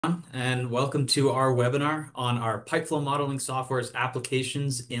And welcome to our webinar on our pipe flow modeling software's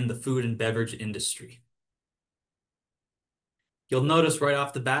applications in the food and beverage industry. You'll notice right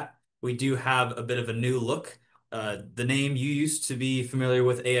off the bat, we do have a bit of a new look. The name you used to be familiar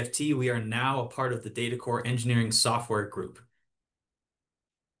with, AFT, we are now a part of the Datacor Engineering Software Group.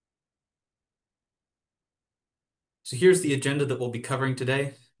 So here's the agenda that we'll be covering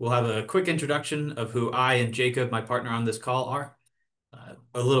today. We'll have a quick introduction of who I and Jacob, my partner on this call, are.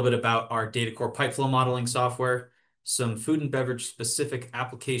 A little bit about our Datacor Pipe Flow Modeling software, some food and beverage specific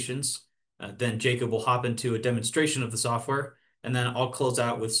applications. Then Jacob will hop into a demonstration of the software, and then I'll close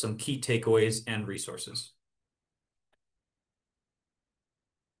out with some key takeaways and resources.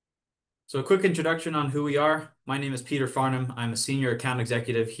 So a quick introduction on who we are. My name is Peter Farnham. I'm a senior account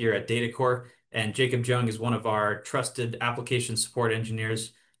executive here at Datacor, and Jacob Jung is one of our trusted application support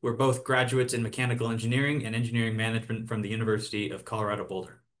engineers. We're both graduates in mechanical engineering and engineering management from the University of Colorado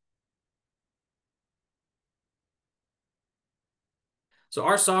Boulder. So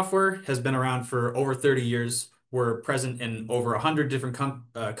our software has been around for over 30 years. We're present in over 100 different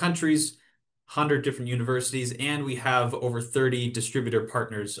countries, 100 different universities, and we have over 30 distributor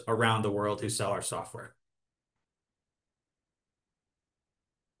partners around the world who sell our software.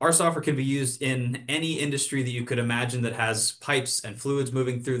 Our software can be used in any industry that you could imagine that has pipes and fluids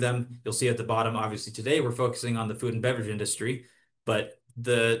moving through them. You'll see at the bottom, obviously today we're focusing on the food and beverage industry, but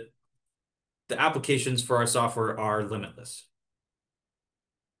the applications for our software are limitless.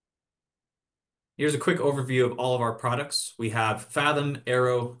 Here's a quick overview of all of our products. We have Fathom,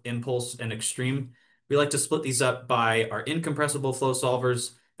 Aero, Impulse, and Extreme. We like to split these up by our incompressible flow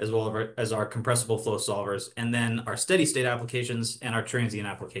solvers as well as our compressible flow solvers, and then our steady state applications and our transient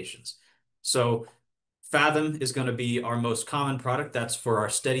applications. So Fathom is going to be our most common product. That's for our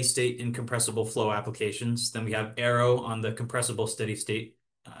steady state incompressible flow applications. Then we have Aero on the compressible steady state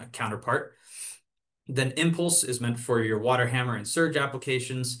counterpart. Then Impulse is meant for your water hammer and surge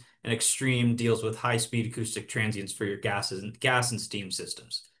applications, and Extreme deals with high-speed acoustic transients for your gas and steam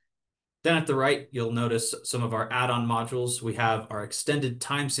systems. Then at the right, you'll notice some of our add-on modules. We have our extended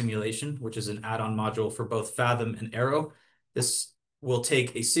time simulation, which is an add-on module for both Fathom and Aero. This will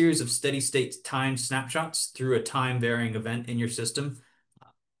take a series of steady-state time snapshots through a time-varying event in your system,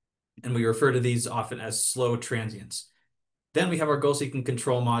 and we refer to these often as slow transients. Then we have our goal seeking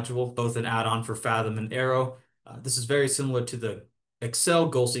control module, both an add-on for Fathom and Aero. This is very similar to the Excel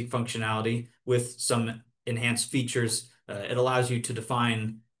goal seek functionality with some enhanced features. It allows you to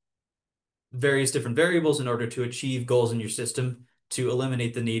define various different variables in order to achieve goals in your system to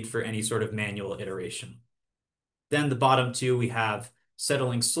eliminate the need for any sort of manual iteration. Then the bottom two, we have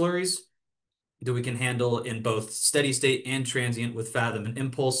settling slurries that we can handle in both steady state and transient with Fathom and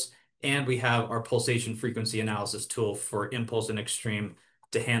Impulse. And we have our pulsation frequency analysis tool for Impulse and Extreme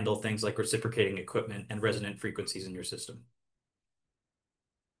to handle things like reciprocating equipment and resonant frequencies in your system.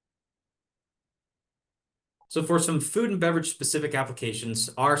 So for some food and beverage specific applications,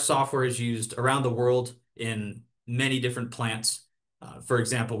 our software is used around the world in many different plants. For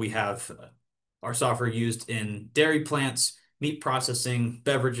example, we have our software used in dairy plants, meat processing,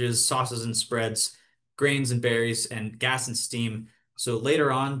 beverages, sauces and spreads, grains and berries, and gas and steam. So later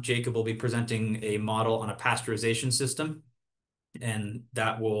on, Jacob will be presenting a model on a pasteurization system, and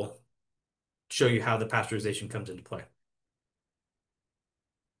that will show you how the pasteurization comes into play.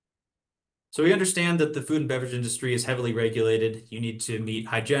 So we understand that the food and beverage industry is heavily regulated. You need to meet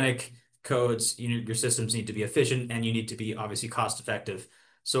hygienic codes, your systems need to be efficient, and you need to be obviously cost effective.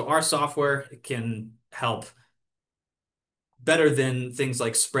 So our software can help better than things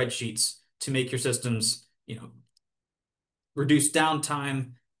like spreadsheets to make your systems, reduce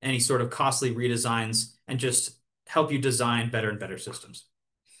downtime, any sort of costly redesigns, and just help you design better and better systems.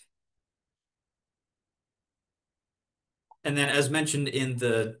 And then as mentioned in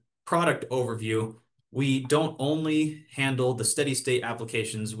the product overview, we don't only handle the steady state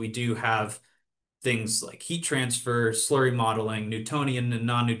applications. We do have things like heat transfer, slurry modeling, Newtonian and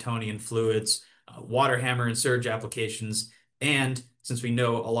non-Newtonian fluids, water hammer and surge applications. And since we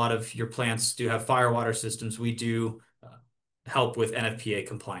know a lot of your plants do have fire water systems, we do help with NFPA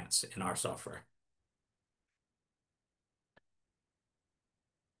compliance in our software.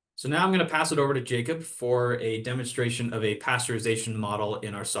 So now I'm going to pass it over to Jacob for a demonstration of a pasteurization model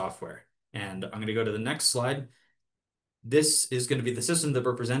in our software. And I'm going to go to the next slide. This is going to be the system that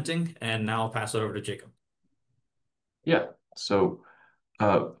we're presenting, and now I'll pass it over to Jacob. Yeah, so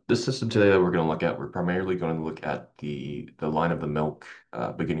this system today that we're going to look at, we're primarily going to look at the line of the milk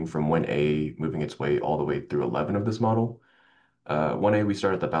beginning from 1A, moving its way all the way through 11 of this model. 1A, we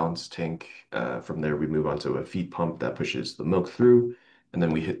start at the balance tank. From there, we move on to a feed pump that pushes the milk through. and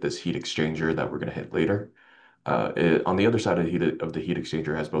then we hit this heat exchanger that we're going to hit later. On the other side of the heat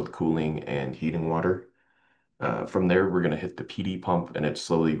exchanger has both cooling and heating water. From there, we're going to hit the PD pump, and it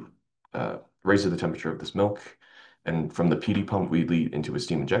slowly raises the temperature of this milk. And from the PD pump, we lead into a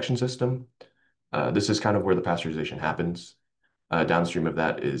steam injection system. This is kind of where the pasteurization happens. Downstream of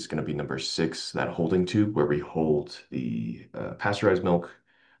that is going to be number six, that holding tube where we hold the pasteurized milk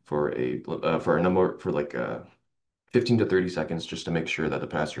for a number for like 15 to 30 seconds just to make sure that the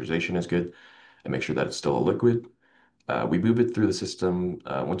pasteurization is good and make sure that it's still a liquid. We move it through the system.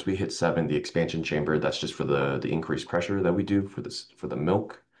 Once we hit seven, the expansion chamber, that's just for the increased pressure that we do for this for the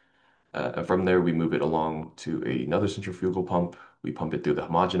milk. And from there, we move it along to another centrifugal pump. We pump it through the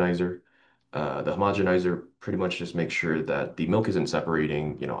homogenizer. The homogenizer pretty much just makes sure that the milk isn't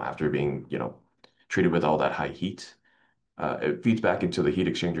separating, after being, treated with all that high heat. It feeds back into the heat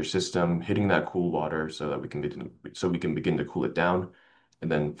exchanger system, hitting that cool water so we can begin to cool it down.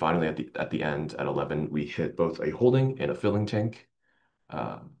 And then finally at the end at 11, we hit both a holding and a filling tank.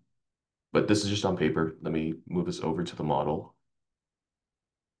 Uh, but this is just on paper. Let me move this over to the model.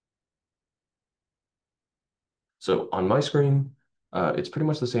 So on my screen, it's pretty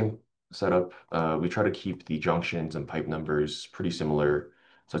much the same setup. We try to keep the junctions and pipe numbers pretty similar,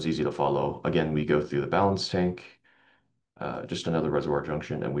 so it's easy to follow. Again, we go through the balance tank, just another reservoir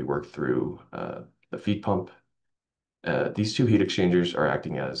junction, and we work through the feed pump. These two heat exchangers are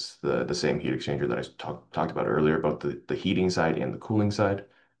acting as the same heat exchanger that I talked about earlier, about the heating side and the cooling side.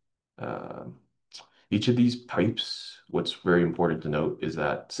 Um each of these pipes, what's very important to note is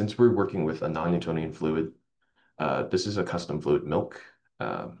that since we're working with a non-Newtonian fluid, this is a custom fluid milk.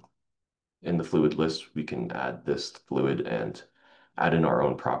 Um, in the fluid list, we can add this fluid and add in our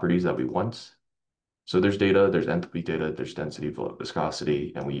own properties that we want. So there's data, there's enthalpy data, there's density,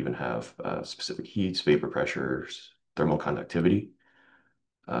 viscosity, and we even have specific heats, vapor pressures, thermal conductivity.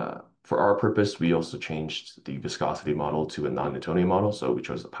 For our purpose, we also changed the viscosity model to a non-Newtonian model. So we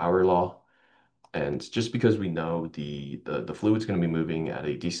chose the power law. And just because we know the fluid's going to be moving at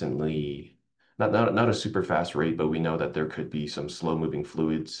a decently, not a super fast rate, but we know that there could be some slow moving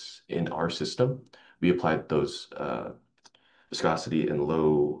fluids in our system, we applied those viscosity and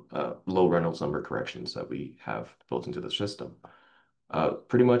low Reynolds number corrections that we have built into the system.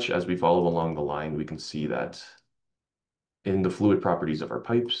 Pretty much as we follow along the line, we can see that in the fluid properties of our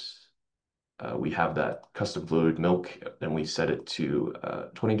pipes, we have that custom fluid milk, and we set it to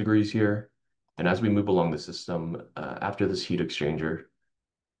 20 degrees here. And as we move along the system, after this heat exchanger,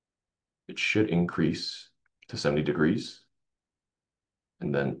 it should increase to 70 degrees.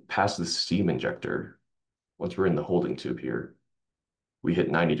 And then past the steam injector, once we're in the holding tube here, we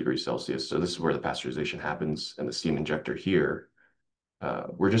hit 90 degrees Celsius. So this is where the pasteurization happens. And the steam injector here,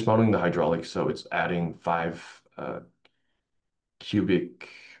 we're just mounting the hydraulics, so it's adding 5 cubic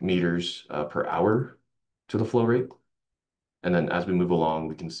meters per hour to the flow rate. And then as we move along,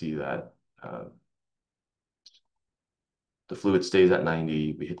 we can see that the fluid stays at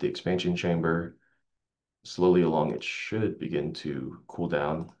 90. We hit the expansion chamber. Slowly along, it should begin to cool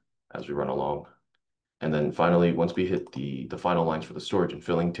down as we run along. And then finally, once we hit the final lines for the storage and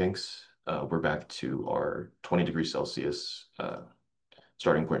filling tanks, we're back to our 20 degrees Celsius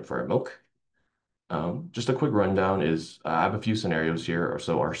starting point for our milk. Just a quick rundown is I have a few scenarios here.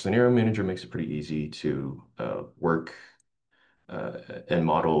 So our scenario manager makes it pretty easy to work and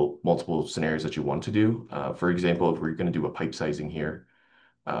model multiple scenarios that you want to do. For example, if we're going to do a pipe sizing here,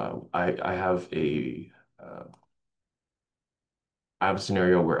 I have I have a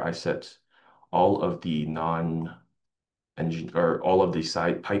scenario where I set all of the non-engine or all of the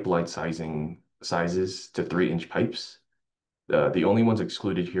side pipeline sizes to 3-inch pipes. The only ones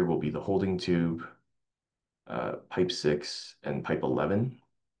excluded here will be the holding tube, pipe 6, and pipe 11.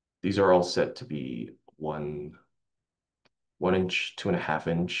 These are all set to be 1 inch, 2.5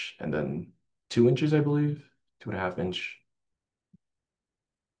 inch, and then 2 inches, I believe. 2.5 inch.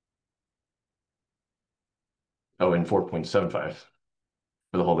 Oh, and 4.75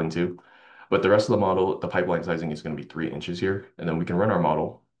 for the holding tube. But the rest of the model, the pipeline sizing is going to be 3 inches here. And then we can run our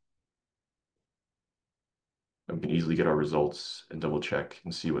model. And we can easily get our results and double check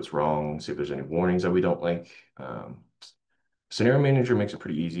and see what's wrong, see if there's any warnings that we don't like. Scenario Manager makes it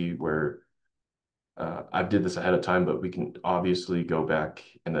pretty easy where I did this ahead of time, but we can obviously go back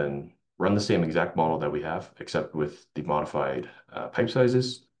and then run the same exact model that we have, except with the modified pipe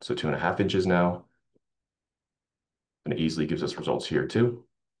sizes. So 2.5 inches now. And it easily gives us results here too.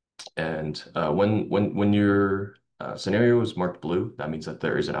 And when your scenario is marked blue, that means that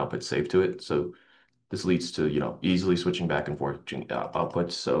there is an output saved to it. So this leads to, easily switching back and forth between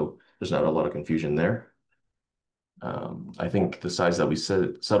outputs. So there's not a lot of confusion there. I think the size that we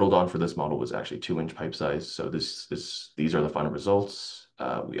settled on for this model was actually 2-inch pipe size. So these are the final results.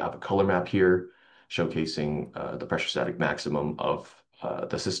 We have a color map here showcasing the pressure static maximum of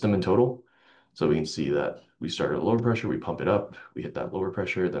the system in total. So we can see that we start at lower pressure, we pump it up, we hit that lower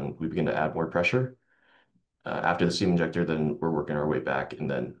pressure, then we begin to add more pressure. After the steam injector, then we're working our way back, and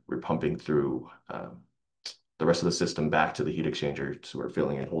then we're pumping through the rest of the system back to the heat exchanger. So we're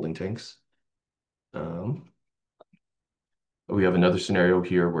filling in holding tanks. Um, we have another scenario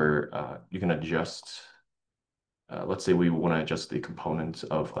here where you can adjust, let's say we want to adjust the components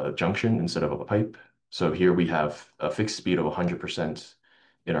of a junction instead of a pipe. So here we have a fixed speed of 100%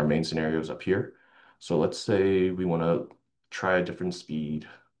 in our main scenarios up here. So let's say we want to try a different speed.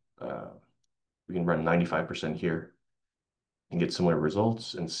 Uh, we can run 95% here and get similar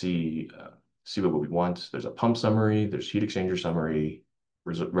results and see what we want. There's a pump summary, there's heat exchanger summary,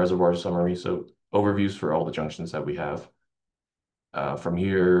 reservoir summary. So overviews for all the junctions that we have. From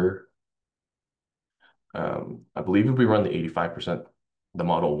here, I believe if we run the 85%, the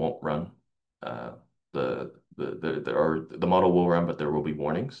model won't run. Uh, the model will run, but there will be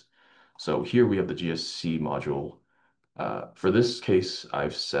warnings. So here we have the GSC module. For this case,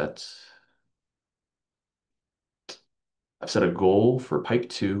 I've set a goal for pipe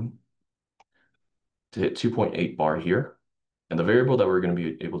 2 to hit 2.8 bar here. And the variable that we're going to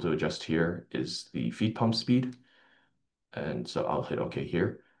be able to adjust here is the feed pump speed. And so I'll hit OK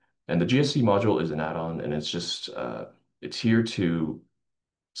here. And the GSC module is an add-on, and it's here to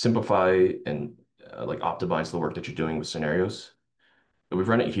simplify and like optimize the work that you're doing with scenarios. But we've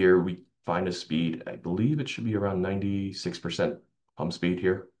run it here. We find a speed, I believe it should be around 96% pump speed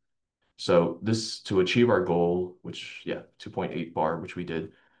here. So this to achieve our goal, which, yeah, 2.8 bar, which we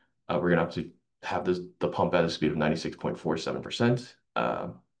did, we're gonna have the pump at a speed of 96.47%.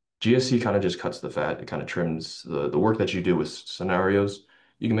 GSC kind of just cuts the fat. It kind of trims the work that you do with scenarios.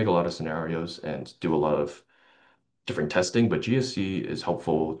 You can make a lot of scenarios and do a lot of different testing, but GSC is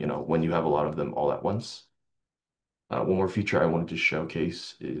helpful, when you have a lot of them all at once. One more feature I wanted to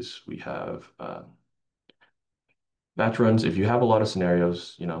showcase is we have batch runs. If you have a lot of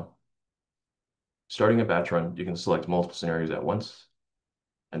scenarios, starting a batch run, you can select multiple scenarios at once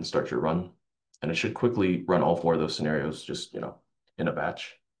and start your run. And it should quickly run all 4 of those scenarios just, in a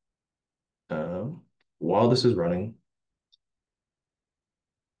batch. While this is running,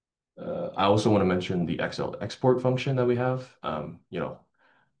 I also want to mention the Excel export function that we have.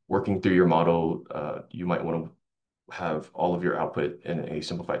 Working through your model, you might want to have all of your output in a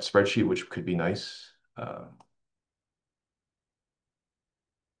simplified spreadsheet, which could be nice.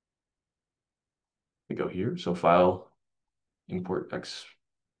 We go here. So file, import X,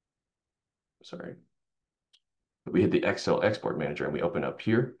 sorry. We hit the Excel export manager and we open up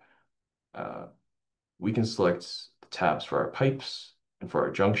here. We can select the tabs for our pipes and for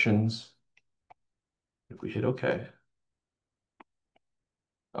our junctions. If we hit OK,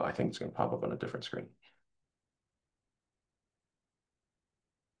 oh, I think it's going to pop up on a different screen.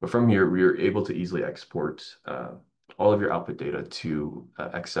 But from here, we are able to easily export all of your output data to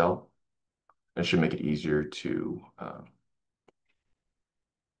Excel. It should make it easier to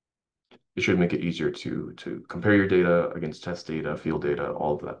compare your data against test data, field data,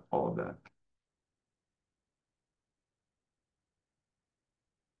 all of that.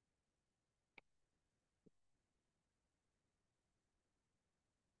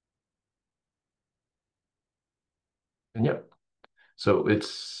 And yeah, so you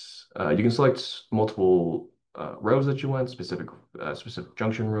can select multiple rows that you want, specific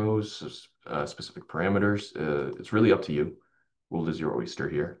junction rows, specific parameters. It's really up to you. World is your oyster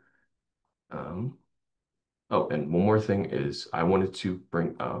here. Oh, and one more thing is I wanted to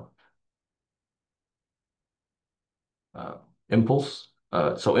bring up Impulse.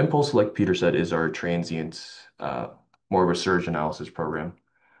 So Impulse, like Peter said, is our transient, more of a surge analysis program.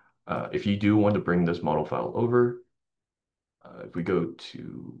 If you do want to bring this model file over, if we go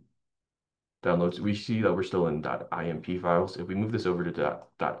to downloads, we see that we're still in .imp files. If we move this over to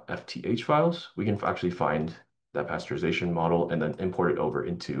 .fth files, we can actually find that pasteurization model and then import it over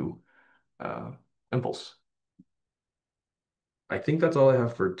into Impulse. I think that's all I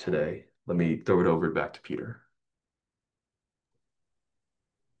have for today. Let me throw it over back to Peter.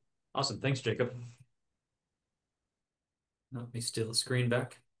 Awesome. Thanks, Jacob. Let me steal the screen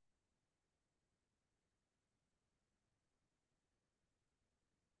back.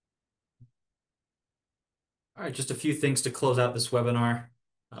 All right, just a few things to close out this webinar.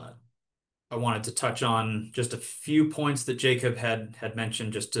 I wanted to touch on just a few points that Jacob had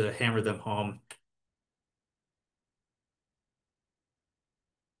mentioned just to hammer them home.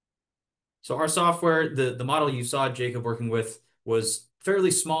 So our software, the model you saw Jacob working with was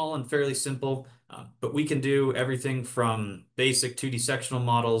fairly small and fairly simple, but we can do everything from basic 2D sectional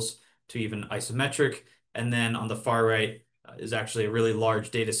models to even isometric. And then on the far right is actually a really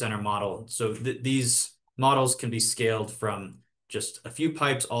large data center model. So these models can be scaled from just a few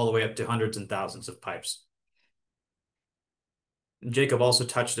pipes all the way up to hundreds and thousands of pipes. Jacob also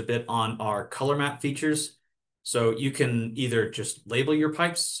touched a bit on our color map features. So you can either just label your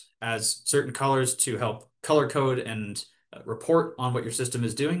pipes as certain colors to help color code and report on what your system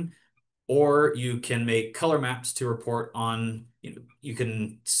is doing, or you can make color maps to report on, you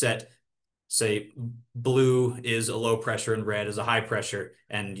can set, say, blue is a low pressure and red is a high pressure,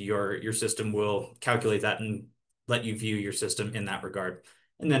 and your system will calculate that and let you view your system in that regard.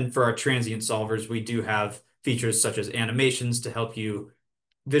 And then for our transient solvers, we do have features such as animations to help you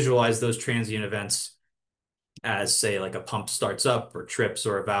visualize those transient events as, say, like a pump starts up or trips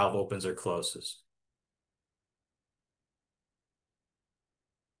or a valve opens or closes.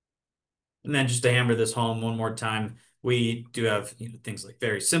 And then just to hammer this home one more time, we do have things like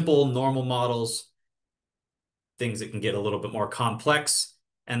very simple, normal models, things that can get a little bit more complex.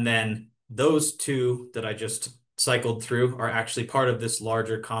 And then those two that I just cycled through are actually part of this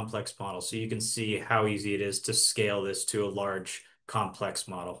larger complex model. So you can see how easy it is to scale this to a large complex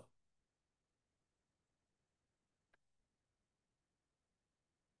model.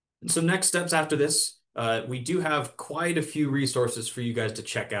 And so next steps after this, we do have quite a few resources for you guys to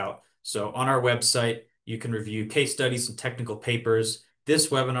check out. So on our website, you can review case studies and technical papers. This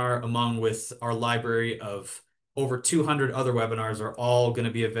webinar, along with our library of over 200 other webinars, are all going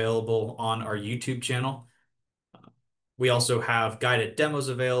to be available on our YouTube channel. We also have guided demos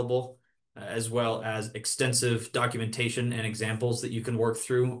available, as well as extensive documentation and examples that you can work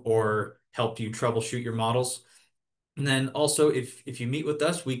through or help you troubleshoot your models. And then also, if you meet with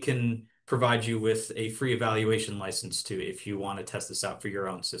us, we can provide you with a free evaluation license too, if you want to test this out for your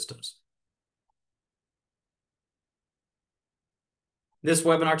own systems. This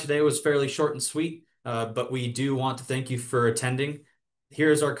webinar today was fairly short and sweet, but we do want to thank you for attending.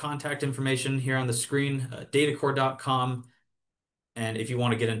 Here's our contact information here on the screen, datacor.com. And if you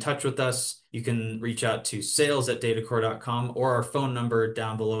want to get in touch with us, you can reach out to sales@datacor.com or our phone number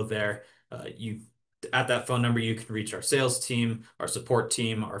down below there. At that phone number, you can reach our sales team, our support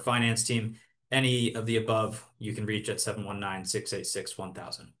team, our finance team. Any of the above, you can reach at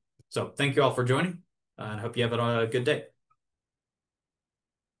 719-686-1000. So thank you all for joining, and hope you have a good day.